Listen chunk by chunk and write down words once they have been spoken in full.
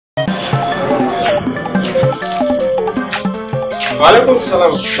Walaikum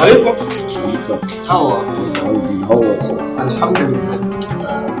salam. Walaikum. How was it? Alhamdulillah.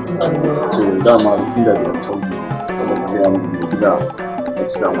 So that man thing that they told me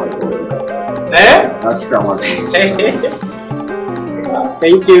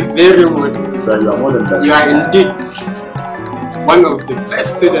Thank you very much. So you are more than that. You are indeed one of the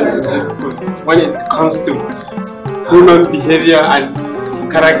best students in this school when it comes to human behavior and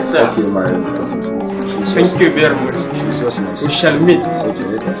character. Thank you very much. We shall meet.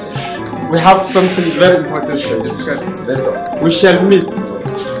 We have something very important to discuss. We shall meet.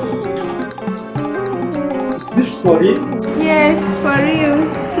 Is this for you? Yes, for real.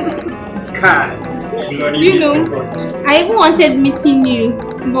 You know, I even wanted meeting you,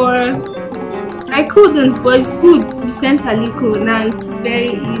 but I couldn't. But it's good. You sent Aliko. Now it's very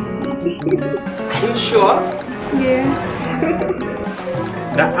easy. Are you sure? Yes.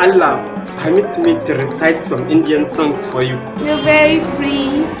 That Allah permit me to recite some Indian songs for you. You're very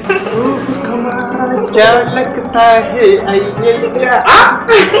free.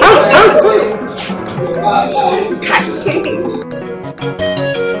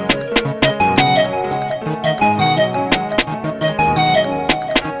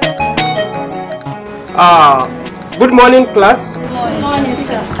 Good morning, class. Good morning,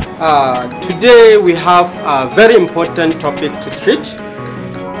 sir. Today we have a very important topic to treat,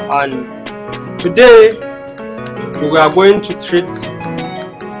 and today we are going to treat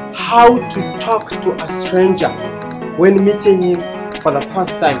how to talk to a stranger when meeting him for the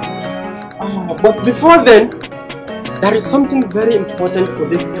first time. But before then, there is something very important for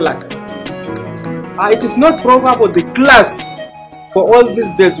this class. It is not proper for the class for all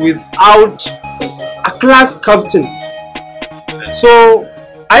these days without a class captain. So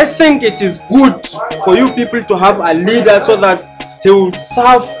I think it is good for you people to have a leader so that he will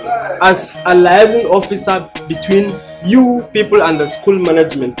serve as a liaison officer between you people and the school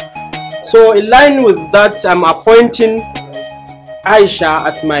management. So in line with that, I'm appointing Aisha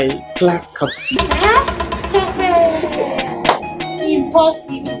as my class captain.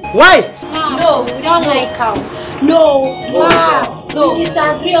 Impossible. Why? No, we don't like her. No. We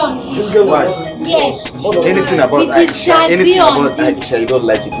disagree on this. Yes. Anything about Aisha, you don't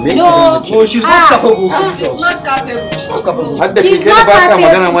like it. No. She's not capable. She's not capable. She's not capable.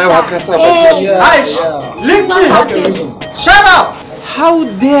 Aisha, listen. Shut up. How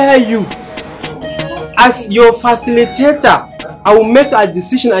dare you? As your facilitator, I will make a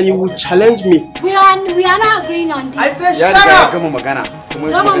decision and you will challenge me. We are not agreeing on this. I said shut up. No.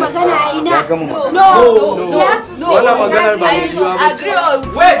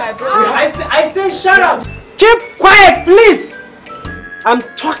 Wait. I say shut up. Keep quiet, please. I'm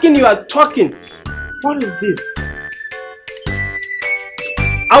talking, you are talking. What is this?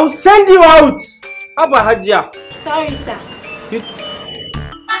 I'll send you out. Abba Hajia. Sorry, sir. You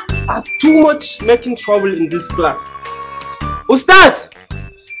are too much making trouble in this class. Ustaz!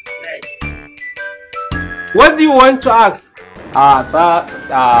 What do you want to ask? Sir,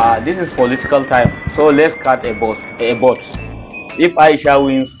 this is political time, so let's cut a vote. If Aisha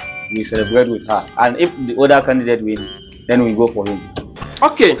wins, we celebrate with her, and if the other candidate wins, then we go for him.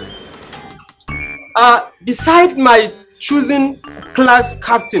 Okay. Beside my choosing class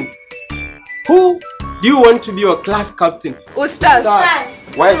captain, who do you want to be your class captain? Ustaz.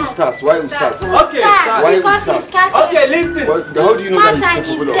 Why Ustaz? Okay, Why Ustaz? Okay, listen. How do you know that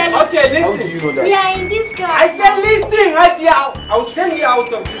he's capable of? Okay, listen. How do you know that? We are in this class. I said listen, Hajia. I'll send you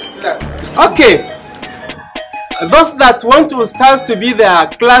out of this class. Okay. Those that want Ustaz to be their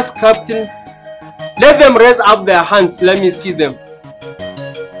class captain, let them raise up their hands. Let me see them.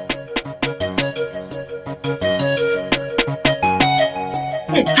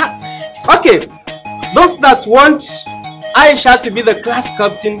 Okay. Those that want Aisha to be the class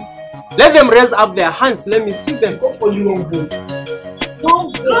captain, let them raise up their hands. Let me see them. Only one vote.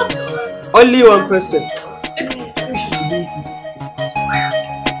 Only one person.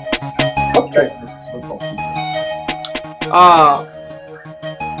 Okay.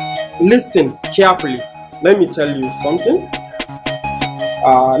 Listen carefully. Let me tell you something.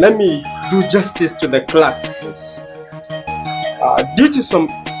 Let me do justice to the class. Due to some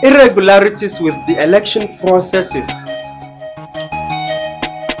irregularities with the election processes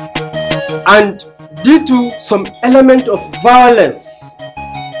and due to some element of violence,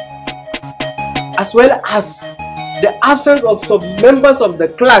 as well as the absence of some members of the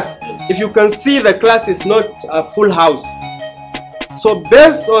class. If you can see, the class is not a full house. So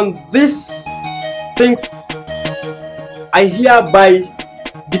based on these things, I hereby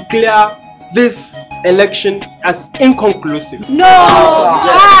declare this election as inconclusive. No!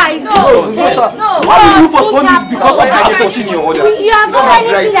 Why do you postpone this because of my 14 your orders?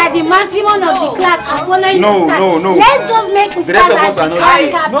 the maximum of the class and following No, Ustaz. no, no. Let's just make Ustaz The rest of as us are the not- class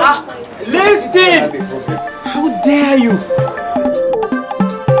Aye, captain. Listen! How dare you?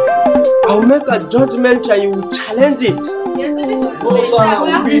 I'll make a judgment and you will challenge it.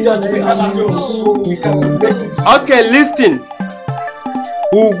 We that we ask you so we can make this. Okay, listen.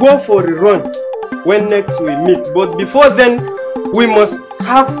 We'll go for a run when next we meet. But before then, we must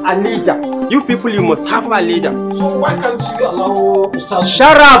have a leader. You people, you must have a leader. So why can't you allow Ustaz?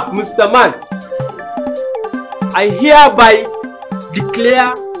 Shut up, Mr. Man. I hereby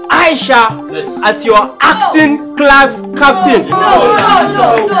declare Aisha as your acting class captain.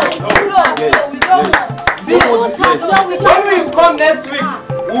 See, when we come next week,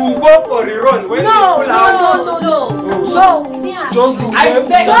 we'll go for a run. When No. Just I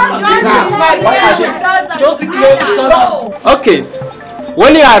said, just declare Ustaz. okay,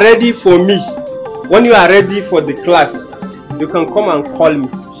 when you are ready for me, when you are ready for the class, you can come and call me.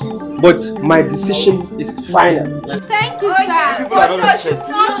 But my decision is final. Thank you, sir. People are not She's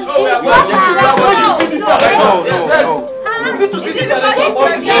respected. not We need to see the direction of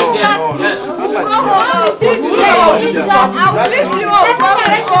what we Yes. say.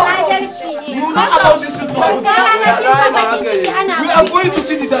 About this situation. We are going to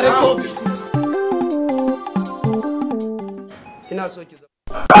see the director of the school.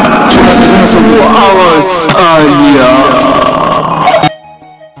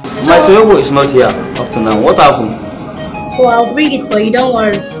 My Toyobo is not here up to now. What happened? Oh, I'll bring it for you, don't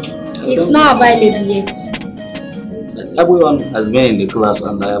worry. It's not available yet. Everyone has been in the class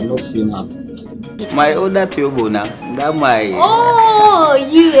and I have not seen her. My older Toyobo now. That my Oh,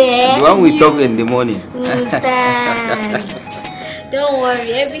 you the one we talk in the morning. Ustaz. Don't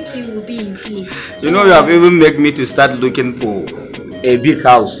worry, everything will be in place. You know, you have even made me to start looking for a big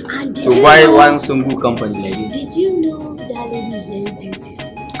house And did to you buy know- one single company like this. Did you know that lady is very beautiful?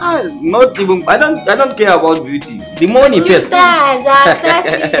 Not even. I don't care about beauty. The money first. Ustaz, I start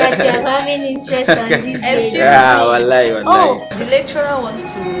seeing that you are having interest on this lady. Yeah, wallahi. Oh, The lecturer wants to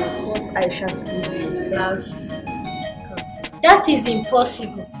force Aisha to be the class captain. that is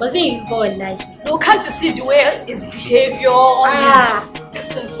impossible. But then you go like it. No, can't you see the way his behavior, his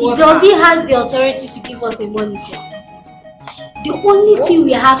distance was? Does he has the authority to give us a monitor? The only thing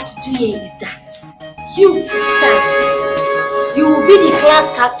we have to do here is that you, Ustaz, you will be the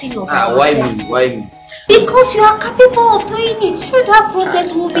class captain of our Why me? class. Why me? Because you are capable of doing it. Through that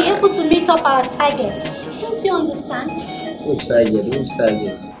process, we will be able to meet up our target. Don't you understand? Who's target? Who's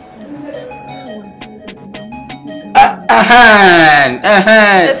target?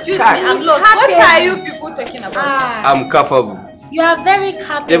 Excuse me, I'm He's lost. happy. What are you people talking about? I'm capable. You are very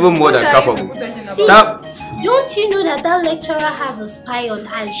capable. Even more than What are you capable. people talking See, about? Stop. don't you know that that lecturer has a spy on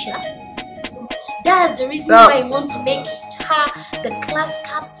Aisha? That's the reason Stop. why I want to make her the class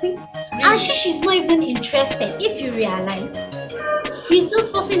captain. And she's not even interested, if you realize. He's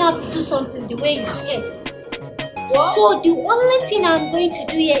just forcing her to do something the way you said. So the only thing I'm going to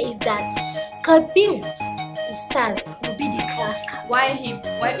do here is that Kabir Ustaz will be the class captain. Why him?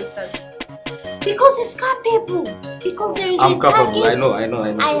 Why Ustaz? Because he's capable. Because there is I'm a capable. target. I know.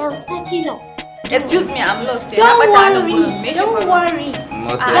 I am setting up. Excuse me, I'm lost here. Don't How about worry. Make Don't it worry.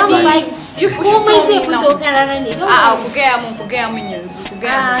 Not I'm yet. like, you push it woman on say me put now. your cararani. Don't worry. Kugea mu nyenzu,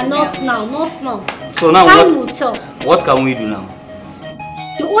 kugea Ah, mu, not kugea mu. now, not now. So now Time what? will tell. What can we do now?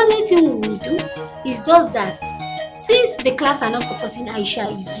 The only thing we will do is just that since the class are not supporting Aisha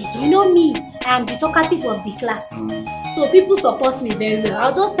Izu, you know me, I am the talkative of the class. So people support me very well.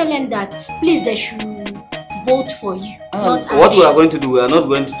 I'll just tell them that please they should vote for you, not What we are Aisha. going to do, we are not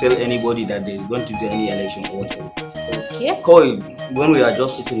going to tell anybody that there is going to be any election or whatever. Okay. Call it, when we are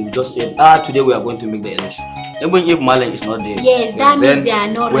just sitting, we just say, today we are going to make the election. Even if Malen is not there, Yes, that then means they are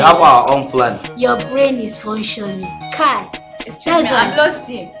not we ready. have our own plan. Your brain is functioning. Kai. Excuse That's me, I'm why. lost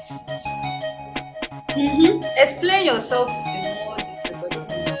here. Mm-hmm. Explain yourself in more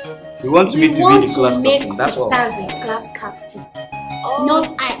details. We want We me to want be the class to make captain. That's all. Ustaz a class captain, not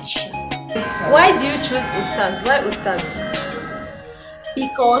Aisha. Why do you choose Ustaz? Why Ustaz?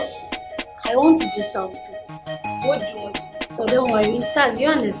 Because I want to do something. What do you want to do? But don't worry, Ustaz, you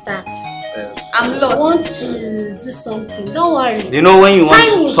understand. I'm I lost. want to do something. Don't worry. You know, when you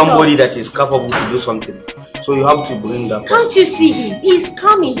Time will want somebody that is capable to do something, so you have to bring that person. Can't you see him? He's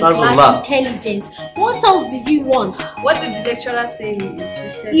calm in the Ustaz class, Allah. intelligent. What else did you want? What if the lecturer say he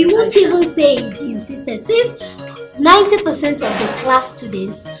insisted? He on won't Aisha? even say he insisted. Since 90% of the class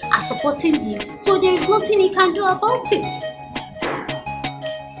students are supporting him, so there is nothing he can do about it.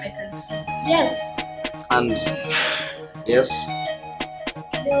 I can see. Yes. And yes,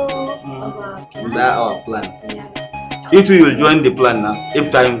 No. that's our plan. You two will join the plan now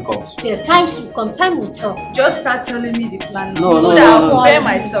if time comes. The times will come, time will tell. Just start telling me the plan now No, so no, that no, I'll no. prepare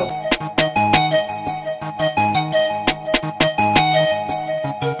myself.